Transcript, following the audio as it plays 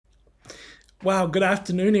Wow, good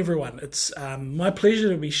afternoon, everyone. It's my pleasure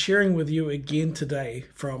to be sharing with you again today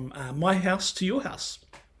from my house to your house.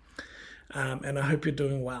 And I hope you're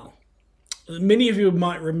doing well. Many of you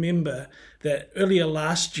might remember that earlier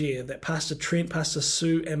last year that Pastor Trent, Pastor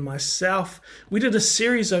Sue, and myself, we did a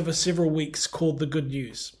series over several weeks called The Good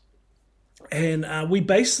News. And we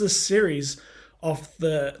based this series off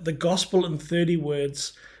the Gospel in 30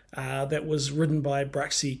 Words that was written by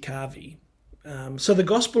Braxy Carvey. So the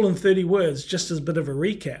Gospel in 30 words, just as a bit of a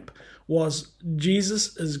recap, was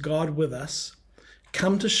Jesus is God with us,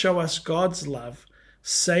 come to show us God's love,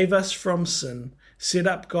 save us from sin, set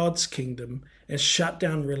up God's kingdom, and shut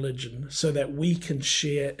down religion so that we can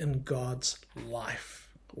share in God's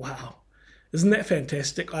life. Wow. Isn't that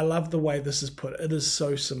fantastic? I love the way this is put. It is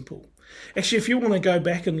so simple. Actually, if you want to go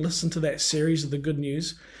back and listen to that series of the Good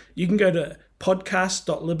News, you can go to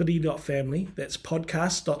podcast.liberty.family. That's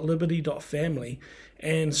podcast.liberty.family.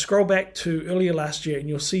 And scroll back to earlier last year and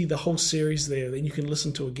you'll see the whole series there that you can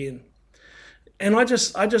listen to again. And I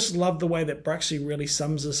just love the way that Braxy really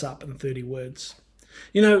sums this up in 30 words.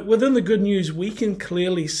 You know, within the Good News, we can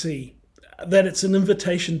clearly see that it's an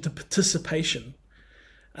invitation to participation.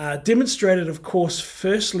 Demonstrated, of course,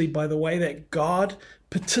 firstly by the way that God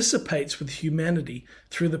participates with humanity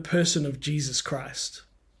through the person of Jesus Christ.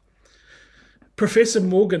 Professor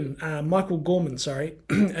Michael Gorman,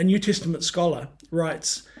 a New Testament scholar,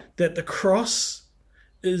 writes that the cross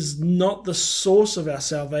is not the source of our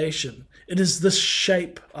salvation. It is the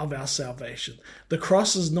shape of our salvation. The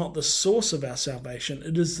cross is not the source of our salvation.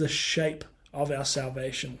 It is the shape of our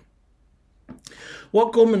salvation.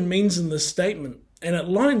 What Gorman means in this statement, and it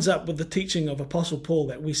lines up with the teaching of Apostle Paul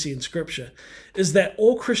that we see in Scripture, is that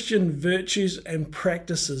all Christian virtues and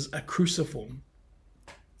practices are cruciform.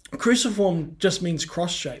 Cruciform just means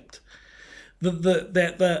cross-shaped.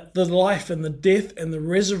 The life and the death and the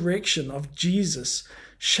resurrection of Jesus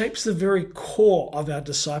shapes the very core of our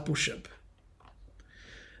discipleship.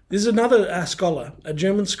 There's another scholar, a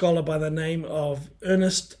German scholar by the name of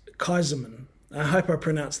Ernest Kaiserman. I hope I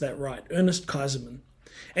pronounced that right, Ernest Kaiserman.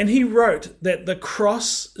 And he wrote that the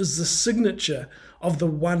cross is the signature of the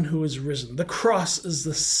one who is risen. The cross is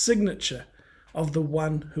the signature of the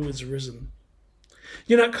one who is risen.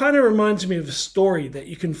 You know, it kind of reminds me of a story that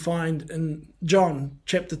you can find in John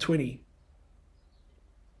chapter 20.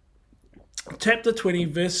 Chapter 20,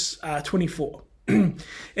 verse 24. And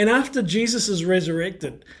after Jesus is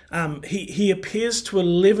resurrected, he appears to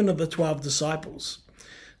 11 of the 12 disciples.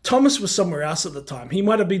 Thomas was somewhere else at the time. He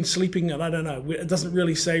might have been sleeping, and I don't know. It doesn't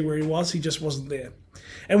really say where he was. He just wasn't there.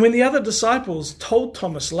 And when the other disciples told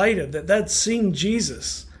Thomas later that they'd seen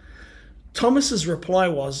Jesus, Thomas's reply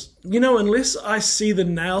was, you know, unless I see the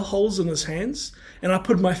nail holes in his hands and I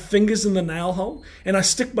put my fingers in the nail hole and I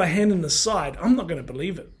stick my hand in the side, I'm not going to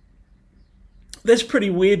believe it. That's pretty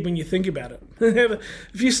weird when you think about it.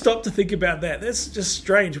 If you stop to think about that, that's just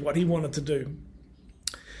strange what he wanted to do.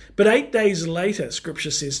 But 8 days later,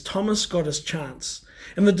 Scripture says, Thomas got his chance.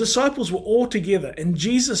 And the disciples were all together and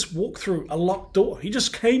Jesus walked through a locked door. He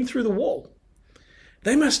just came through the wall.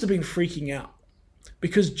 They must have been freaking out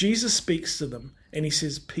because Jesus speaks to them and he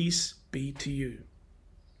says, peace be to you.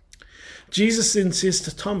 Jesus then says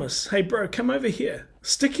to Thomas, hey bro, come over here.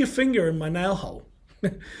 Stick your finger in my nail hole.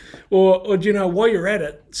 or you know, while you're at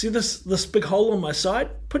it, see this big hole on my side?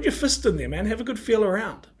 Put your fist in there, man. Have a good feel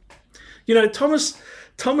around. You know, Thomas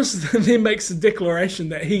then makes the declaration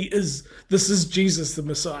that this is Jesus the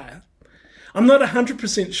Messiah. I'm not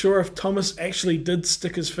 100% sure if Thomas actually did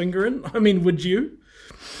stick his finger in. I mean, would you?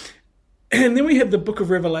 And then we have the book of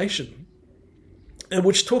Revelation,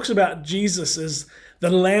 which talks about Jesus as the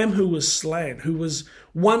Lamb who was slain, who was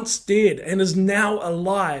once dead and is now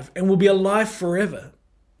alive and will be alive forever.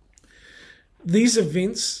 These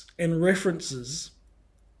events and references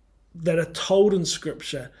that are told in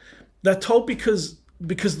Scripture, they're told because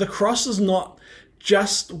the cross is not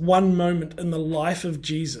just one moment in the life of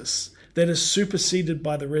Jesus that is superseded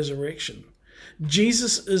by the resurrection.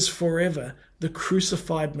 Jesus is forever the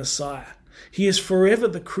crucified Messiah. He is forever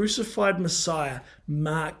the crucified Messiah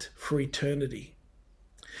marked for eternity.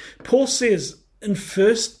 Paul says in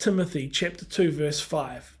 1 Timothy chapter 2, verse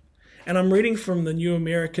 5, and I'm reading from the New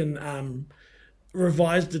American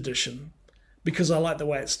Revised Edition because I like the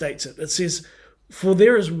way it states it. It says, for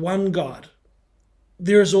there is one God.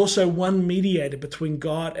 There is also one mediator between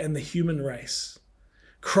God and the human race,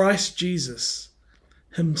 Christ Jesus,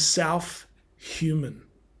 himself human.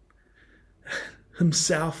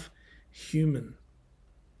 Himself human.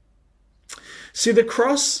 See, the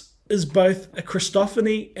cross is both a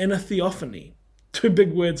Christophany and a theophany. Two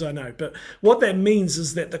big words, I know, but what that means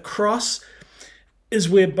is that the cross is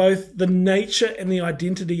where both the nature and the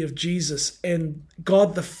identity of Jesus and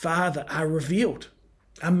God the Father are revealed,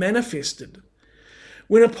 are manifested.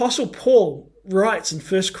 When Apostle Paul writes in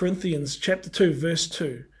 1 Corinthians chapter 2, verse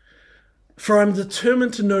 2, "For I am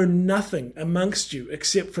determined to know nothing amongst you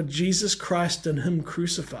except for Jesus Christ and him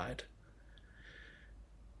crucified."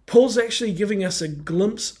 Paul's actually giving us a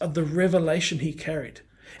glimpse of the revelation he carried.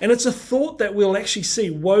 And it's a thought that we'll actually see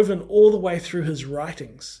woven all the way through his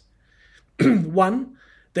writings. One,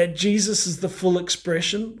 that Jesus is the full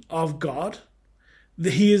expression of God.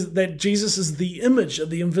 That Jesus is the image of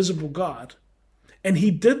the invisible God. And he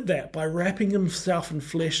did that by wrapping himself in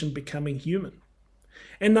flesh and becoming human.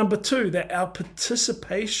 And number two, that our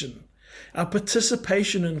participation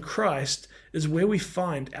in Christ is where we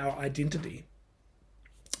find our identity.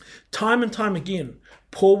 Time and time again,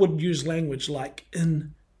 Paul would use language like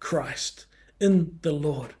in Christ, in the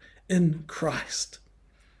Lord, in Christ.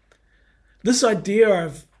 This idea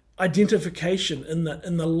of identification in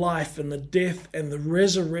the life and the death and the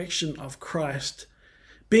resurrection of Christ,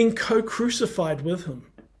 being co-crucified with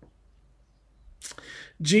him.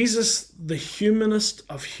 Jesus, the humanist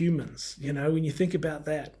of humans, when you think about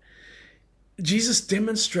that, Jesus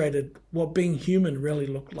demonstrated what being human really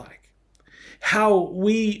looked like. How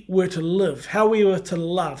we were to live, how we were to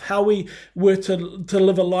love, how we were to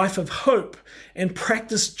live a life of hope and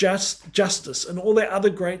practice justice and all that other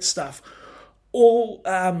great stuff, all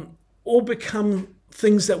become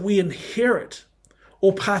things that we inherit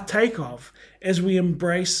or partake of as we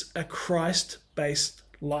embrace a Christ-based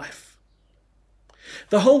life.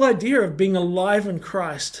 The whole idea of being alive in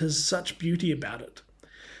Christ has such beauty about it.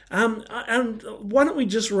 And why don't we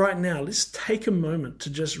just right now, let's take a moment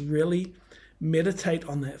to just really meditate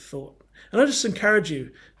on that thought. And I just encourage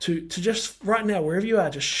you to just right now, wherever you are,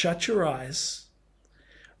 just shut your eyes,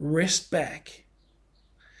 rest back,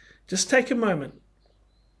 just take a moment,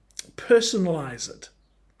 personalize it.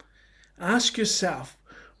 Ask yourself,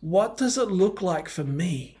 what does it look like for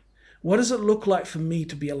me? What does it look like for me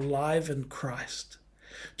to be alive in Christ?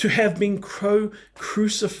 To have been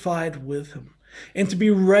crucified with him and to be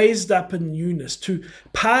raised up in newness, to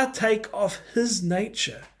partake of his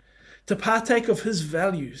nature, to partake of his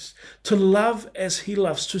values, to love as he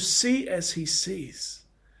loves, to see as he sees.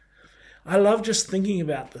 I love just thinking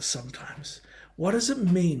about this sometimes. What does it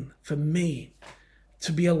mean for me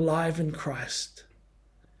to be alive in Christ?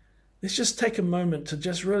 Let's just take a moment to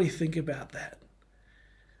just really think about that.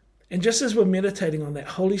 And just as we're meditating on that,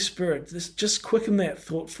 Holy Spirit, let's just quicken that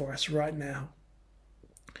thought for us right now.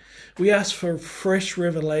 We ask for fresh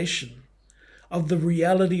revelation of the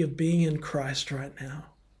reality of being in Christ right now,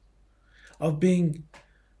 of being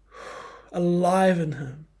alive in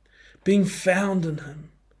him, being found in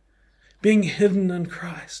him, being hidden in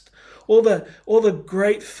Christ. All the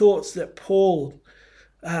great thoughts that Paul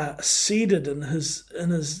seeded in his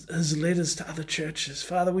letters to other churches.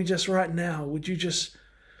 Father, we just right now, would you just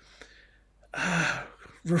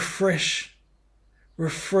refresh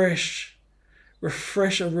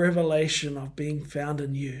a revelation of being found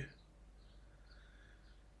in you.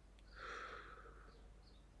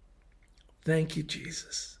 Thank you,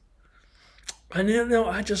 Jesus. And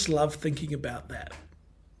I just love thinking about that.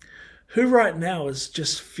 Who right now is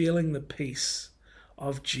just feeling the peace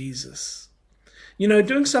of Jesus?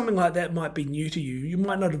 Doing something like that might be new to you. You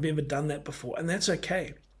might not have ever done that before, and that's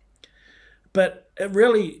okay. But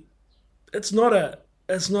it's not a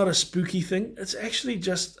spooky thing. It's actually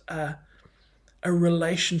just a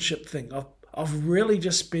relationship thing of really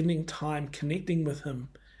just spending time connecting with him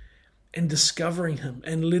and discovering him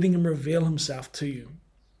and letting him reveal himself to you.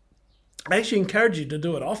 I actually encourage you to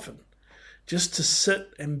do it often, just to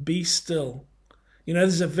sit and be still.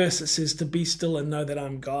 There's a verse that says to be still and know that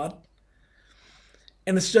I'm God.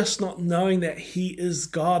 And it's just not knowing that he is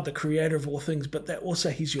God, the creator of all things, but that also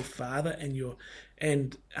he's your father and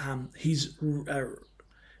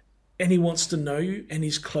he wants to know you and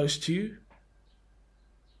he's close to you.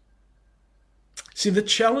 See, the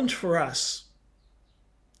challenge for us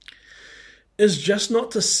is just not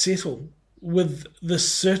to settle with the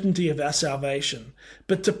certainty of our salvation,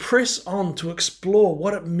 but to press on to explore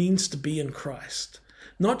what it means to be in Christ.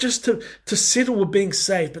 Not just to settle with being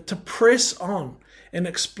saved, but to press on and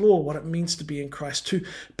explore what it means to be in Christ, to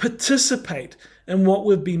participate in what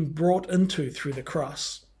we've been brought into through the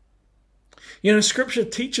cross. Scripture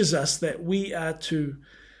teaches us that we are to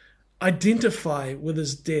identify with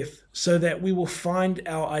his death so that we will find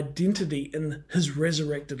our identity in his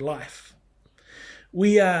resurrected life.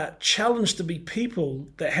 We are challenged to be people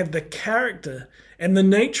that have the character and the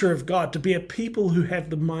nature of God, to be a people who have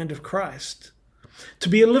the mind of Christ, to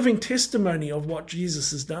be a living testimony of what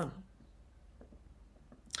Jesus has done.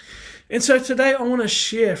 And so today I want to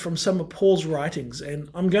share from some of Paul's writings, and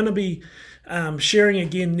I'm going to be sharing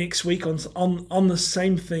again next week on the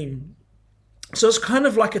same theme. So it's kind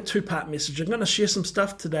of like a two-part message. I'm going to share some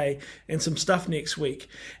stuff today and some stuff next week.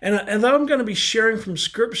 And though I'm going to be sharing from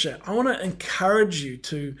Scripture, I want to encourage you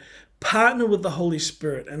to partner with the Holy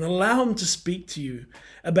Spirit and allow Him to speak to you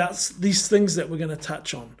about these things that we're going to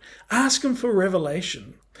touch on. Ask Him for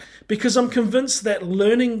revelation, because I'm convinced that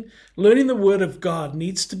learning the Word of God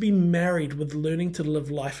needs to be married with learning to live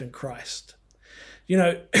life in Christ. You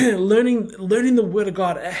know, learning the Word of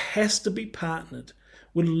God, it has to be partnered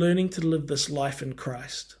with learning to live this life in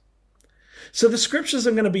Christ. So the scriptures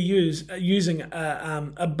I'm going to be using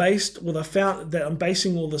are based, that I'm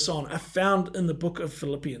basing all this on, are found in the book of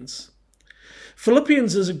Philippians.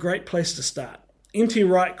 Philippians is a great place to start. N.T.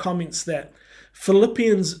 Wright comments that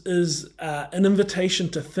Philippians is an invitation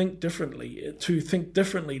to think differently,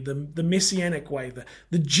 the messianic way,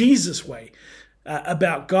 the Jesus way,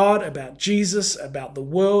 about God, about Jesus, about the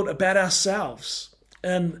world, about ourselves.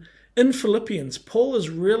 And in Philippians, Paul is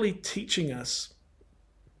really teaching us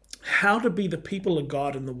how to be the people of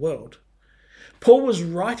God in the world. Paul was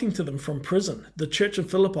writing to them from prison, the church of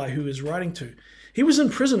Philippi who he was writing to. He was in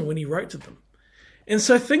prison when he wrote to them. And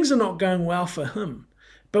so things are not going well for him.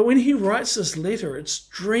 But when he writes this letter, it's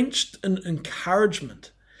drenched in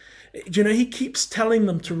encouragement. You know, he keeps telling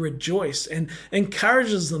them to rejoice and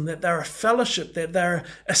encourages them that they're a fellowship, that they're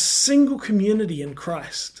a single community in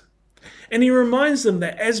Christ. And he reminds them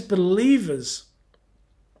that as believers,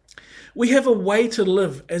 we have a way to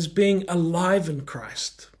live as being alive in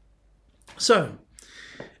Christ. So,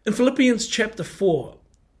 in Philippians chapter 4,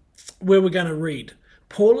 where we're going to read,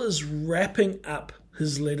 Paul is wrapping up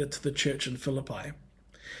his letter to the church in Philippi.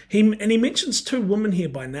 He mentions two women here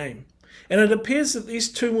by name. And it appears that these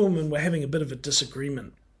two women were having a bit of a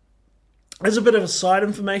disagreement. As a bit of a side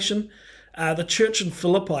information, the church in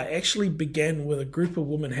Philippi actually began with a group of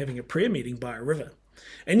women having a prayer meeting by a river.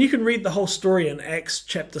 And you can read the whole story in Acts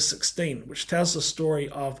chapter 16, which tells the story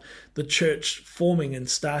of the church forming and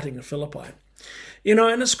starting in Philippi. You know,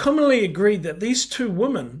 and it's commonly agreed that these two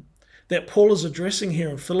women that Paul is addressing here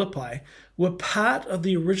in Philippi were part of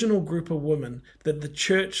the original group of women that the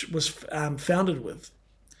church was founded with.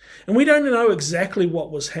 And we don't know exactly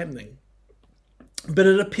what was happening. But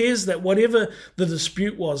it appears that whatever the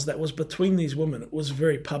dispute was that was between these women, it was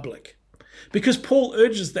very public. Because Paul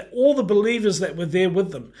urges that all the believers that were there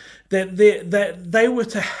with them, that they were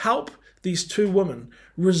to help these two women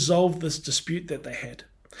resolve this dispute that they had.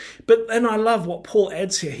 And I love what Paul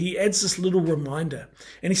adds here. He adds this little reminder.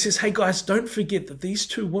 And he says, hey guys, don't forget that these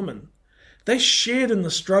two women, they shared in the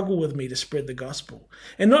struggle with me to spread the gospel.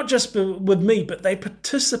 And not just with me, but they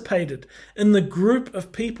participated in the group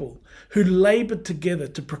of people who labored together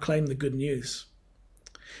to proclaim the good news.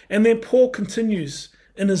 And then Paul continues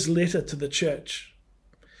in his letter to the church.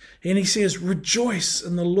 And he says, rejoice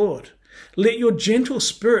in the Lord. Let your gentle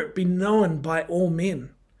spirit be known by all men.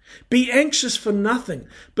 Be anxious for nothing,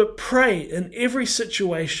 but pray in every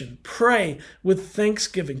situation. Pray with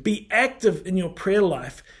thanksgiving. Be active in your prayer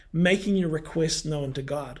life, making your requests known to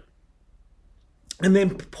God. And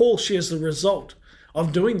then Paul shares the result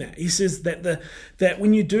of doing that. He says that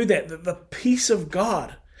when you do that, the peace of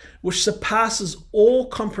God, which surpasses all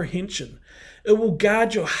comprehension, it will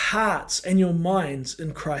guard your hearts and your minds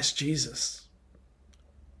in Christ Jesus.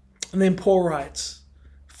 And then Paul writes,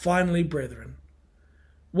 finally, brethren,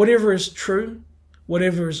 whatever is true,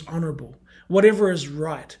 whatever is honorable, whatever is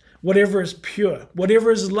right, whatever is pure,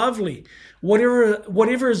 whatever is lovely,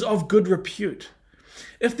 whatever is of good repute.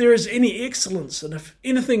 If there is any excellence and if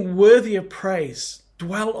anything worthy of praise,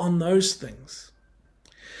 dwell on those things.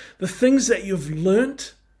 The things that you've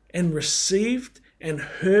learnt and received and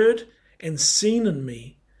heard and seen in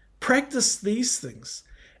me, practice these things,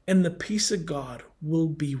 and the peace of God will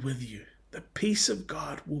be with you. The peace of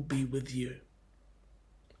God will be with you.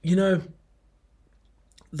 You know,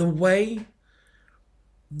 the way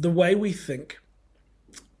we think,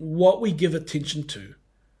 what we give attention to,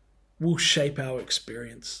 will shape our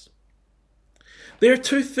experience. There are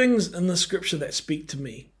two things in the scripture that speak to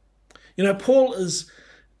me. You know, Paul is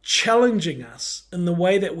challenging us in the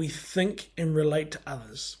way that we think and relate to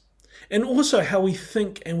others, and also how we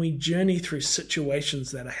think and we journey through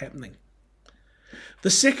situations that are happening. The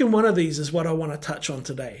second one of these is what I want to touch on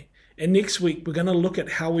today. And next week, we're going to look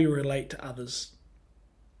at how we relate to others.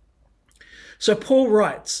 So Paul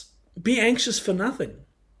writes, be anxious for nothing.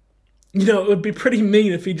 You know, it would be pretty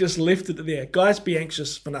mean if he just left it there. Guys, be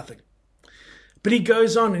anxious for nothing. But he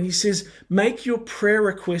goes on and he says, make your prayer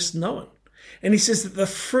requests known. And he says that the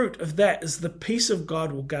fruit of that is the peace of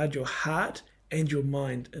God will guard your heart and your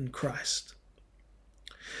mind in Christ.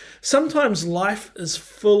 Sometimes life is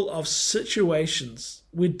full of situations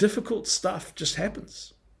where difficult stuff just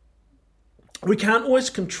happens. We can't always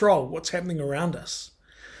control what's happening around us,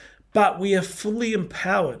 but we are fully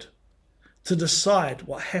empowered to decide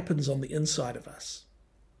what happens on the inside of us.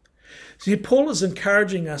 See, Paul is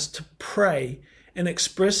encouraging us to pray and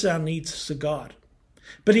express our needs to God.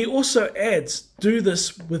 But he also adds, do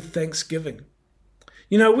this with thanksgiving.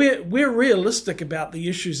 You know, we're realistic about the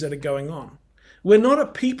issues that are going on. We're not a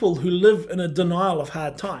people who live in a denial of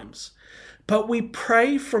hard times, but we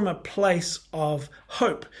pray from a place of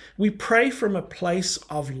hope. We pray from a place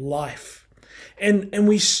of life. And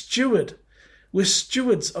we're stewards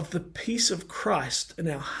of the peace of Christ in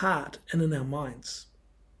our heart and in our minds.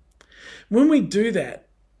 When we do that,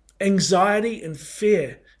 anxiety and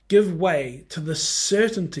fear give way to the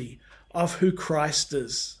certainty of who Christ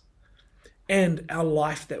is and our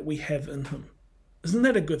life that we have in him. Isn't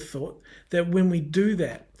that a good thought? That when we do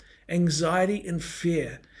that, anxiety and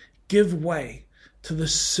fear give way to the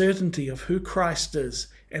certainty of who Christ is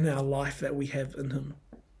and our life that we have in him.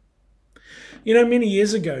 You know, many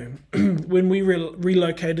years ago, when we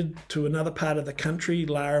relocated to another part of the country,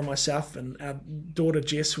 Lara, myself, and our daughter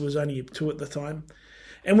Jess, who was only 2 at the time,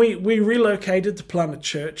 and we relocated to plant a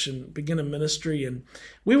church and begin a ministry, and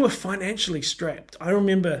we were financially strapped. I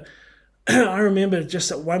remember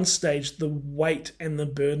just at one stage the weight and the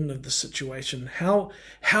burden of the situation. How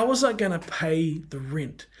was I going to pay the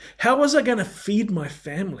rent? How was I going to feed my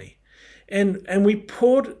family? And we'd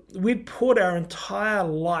poured our entire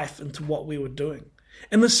life into what we were doing.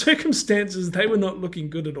 And the circumstances, they were not looking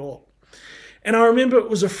good at all. And I remember it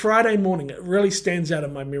was a Friday morning. It really stands out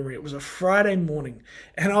in my memory. It was a Friday morning.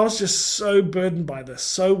 And I was just so burdened by this,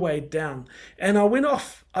 so weighed down. And I went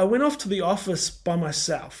off to the office by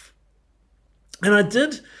myself. And I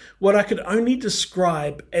did what I could only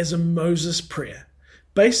describe as a Moses prayer.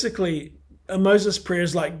 Basically, a Moses prayer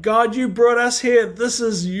is like, God, you brought us here. This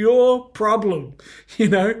is your problem,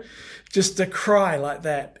 just to cry like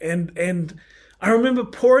that. And I remember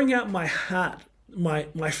pouring out my heart,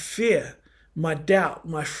 my fear, my doubt,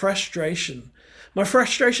 my frustration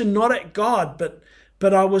not at God,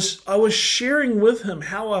 but I was sharing with him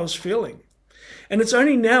how I was feeling. And it's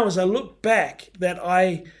only now as I look back that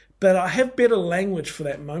I have better language for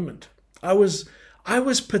that moment. I was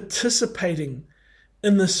participating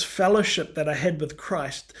in this fellowship that I had with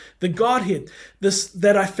Christ, the Godhead,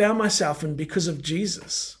 that I found myself in because of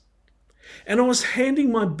Jesus. And I was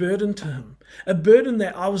handing my burden to him, a burden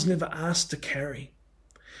that I was never asked to carry.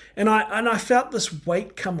 And I felt this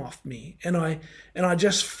weight come off me, and I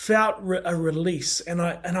just felt a release, and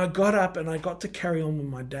I got up and I got to carry on with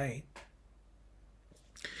my day.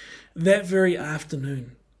 That very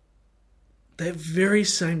afternoon, that very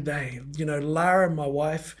same day, Lara, my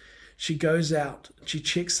wife, she goes out, she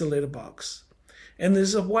checks the letterbox, and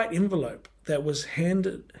there's a white envelope that was hand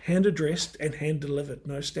addressed and hand delivered,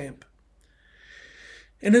 no stamp.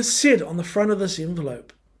 And it said on the front of this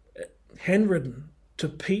envelope, handwritten, to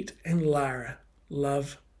Pete and Lara,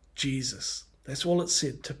 love Jesus. That's all it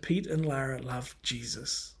said, to Pete and Lara, love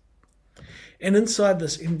Jesus. And inside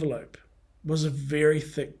this envelope was a very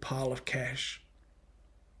thick pile of cash.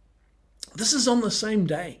 This is on the same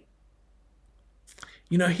day.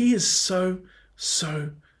 He is so,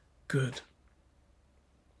 so good.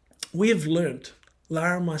 We have learnt,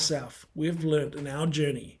 Lara and myself, we have learnt in our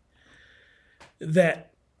journey that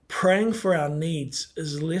praying for our needs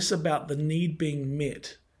is less about the need being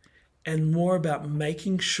met and more about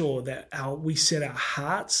making sure that we set our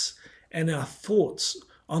hearts and our thoughts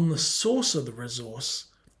on the source of the resource,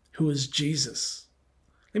 who is Jesus.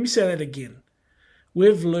 Let me say that again.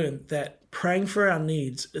 We've learned that praying for our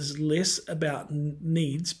needs is less about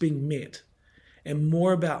needs being met and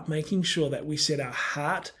more about making sure that we set our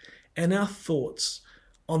heart and our thoughts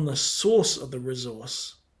on the source of the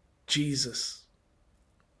resource, Jesus.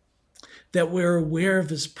 That we're aware of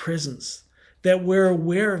his presence, that we're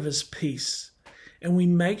aware of his peace, and we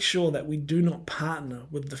make sure that we do not partner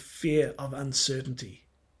with the fear of uncertainty.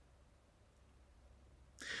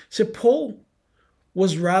 So Paul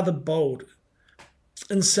was rather bold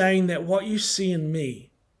in saying that what you see in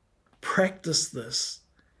me, practice this,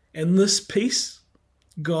 and this peace,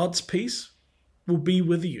 God's peace, will be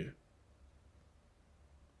with you.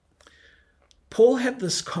 Paul had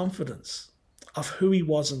this confidence of who he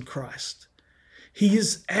was in Christ. He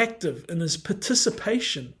is active in his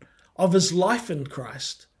participation of his life in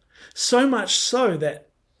Christ, so much so that,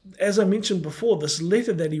 as I mentioned before, this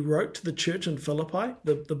letter that he wrote to the church in Philippi,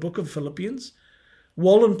 the book of Philippians,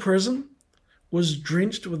 while in prison, was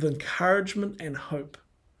drenched with encouragement and hope.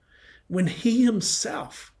 when he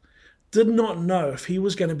himself did not know if he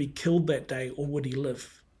was going to be killed that day or would he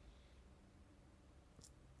live.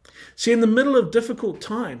 See, in the middle of difficult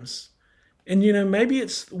times, and maybe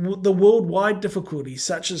it's the worldwide difficulties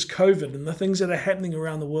such as COVID and the things that are happening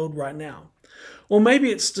around the world right now, or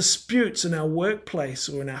maybe it's disputes in our workplace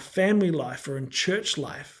or in our family life or in church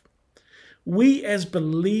life, we as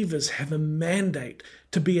believers have a mandate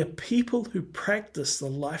to be a people who practice the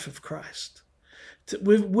life of Christ.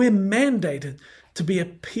 We're mandated to be a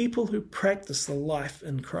people who practice the life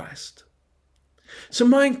in Christ. So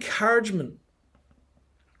my encouragement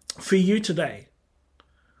for you today,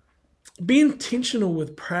 be intentional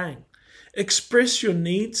with praying. Express your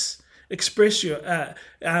needs. Express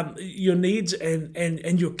your needs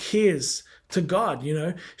and your cares to God.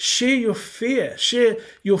 Share your fear. Share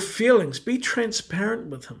your feelings. Be transparent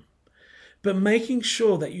with Him, but making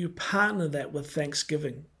sure that you partner that with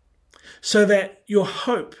thanksgiving, so that your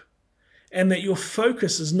hope and that your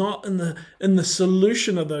focus is not in the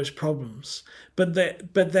solution of those problems, but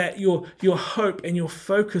that your hope and your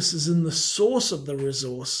focus is in the source of the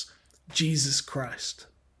resource, Jesus Christ.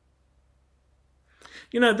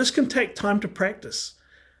 This can take time to practice,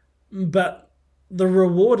 but the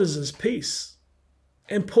reward is His peace.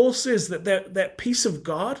 And Paul says that peace of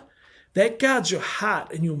God, that guards your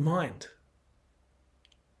heart and your mind.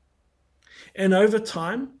 And over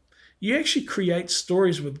time, you actually create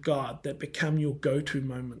stories with God that become your go-to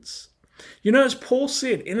moments. As Paul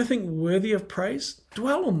said, anything worthy of praise,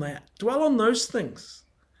 dwell on that. Dwell on those things.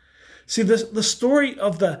 See, the story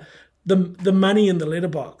of the money in the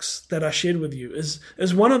letterbox that I shared with you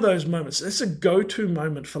is one of those moments. It's a go-to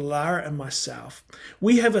moment for Lara and myself.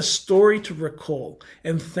 We have a story to recall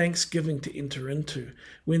and thanksgiving to enter into.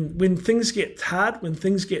 When things get hard, when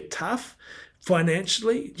things get tough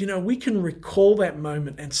financially, we can recall that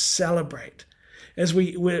moment and celebrate. As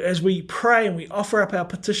we pray and we offer up our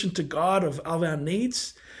petition to God of our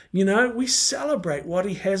needs, we celebrate what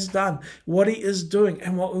He has done, what He is doing,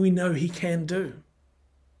 and what we know He can do.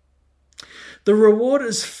 The reward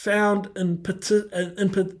is found in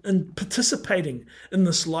participating in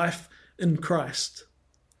this life in Christ.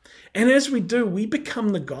 And as we do, we become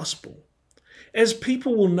the gospel. As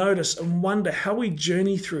people will notice and wonder how we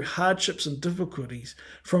journey through hardships and difficulties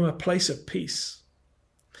from a place of peace.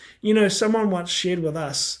 Someone once shared with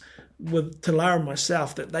us, to Lara and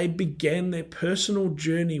myself, that they began their personal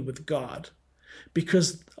journey with God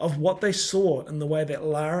because of what they saw in the way that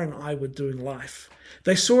Lara and I were doing life.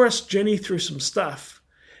 They saw us journey through some stuff,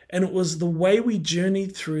 and it was the way we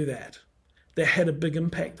journeyed through that had a big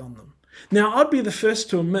impact on them. Now, I'd be the first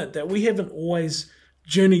to admit that we haven't always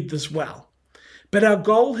journeyed this well, but our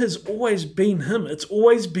goal has always been Him. It's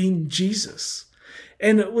always been Jesus.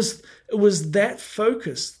 And it was that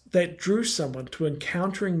focus that drew someone to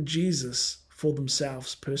encountering Jesus for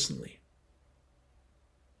themselves personally.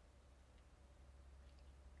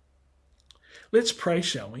 Let's pray,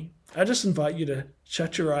 shall we? I just invite you to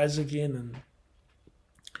shut your eyes again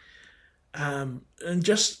and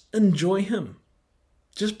just enjoy Him.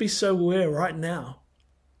 Just be so aware right now.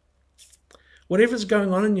 Whatever's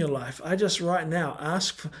going on in your life, I just right now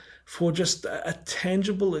ask for just a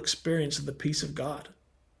tangible experience of the peace of God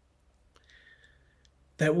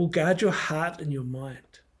that will guard your heart and your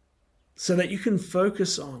mind so that you can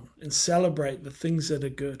focus on and celebrate the things that are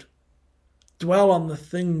good. Dwell on the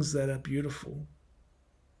things that are beautiful.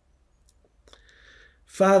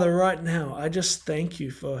 Father, right now, I just thank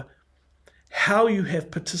you for how you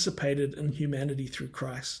have participated in humanity through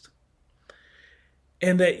Christ.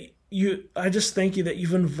 And that I just thank you that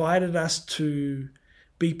you've invited us to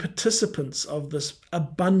be participants of this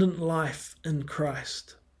abundant life in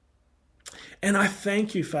Christ. And I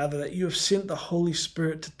thank you, Father, that you have sent the Holy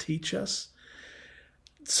Spirit to teach us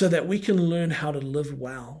so that we can learn how to live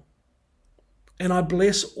well. And I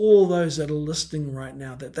bless all those that are listening right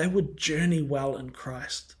now, that they would journey well in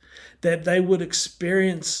Christ, that they would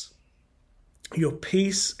experience your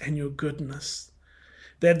peace and your goodness,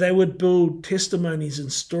 that they would build testimonies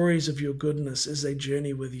and stories of your goodness as they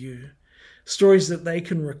journey with you, stories that they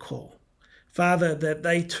can recall. Father, that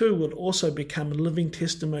they too would also become living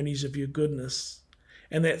testimonies of your goodness,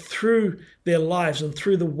 and that through their lives and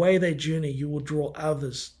through the way they journey, you will draw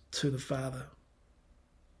others to the Father.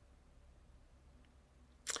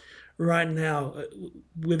 Right now,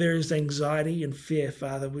 where there is anxiety and fear,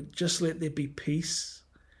 Father, would just let there be peace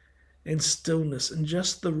and stillness and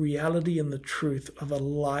just the reality and the truth of a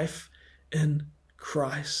life in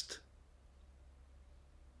Christ.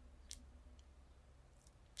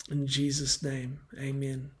 In Jesus' name,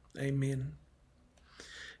 amen. Amen.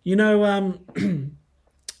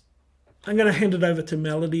 I'm going to hand it over to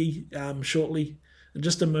Melody shortly, in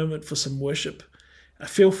just a moment, for some worship.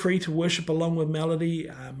 Feel free to worship along with Melody.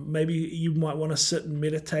 Maybe you might want to sit and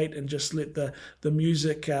meditate and just let the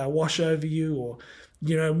music wash over you, or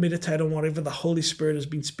meditate on whatever the Holy Spirit has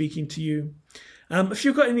been speaking to you. If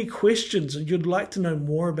you've got any questions and you'd like to know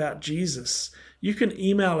more about Jesus, you can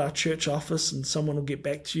email our church office and someone will get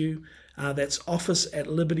back to you. That's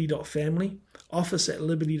office@liberty.family,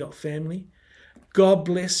 office@liberty.family. God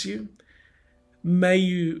bless you. May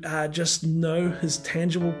you just know his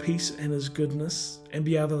tangible peace and his goodness, and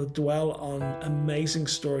be able to dwell on amazing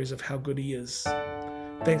stories of how good he is.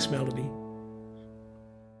 Thanks, Melody.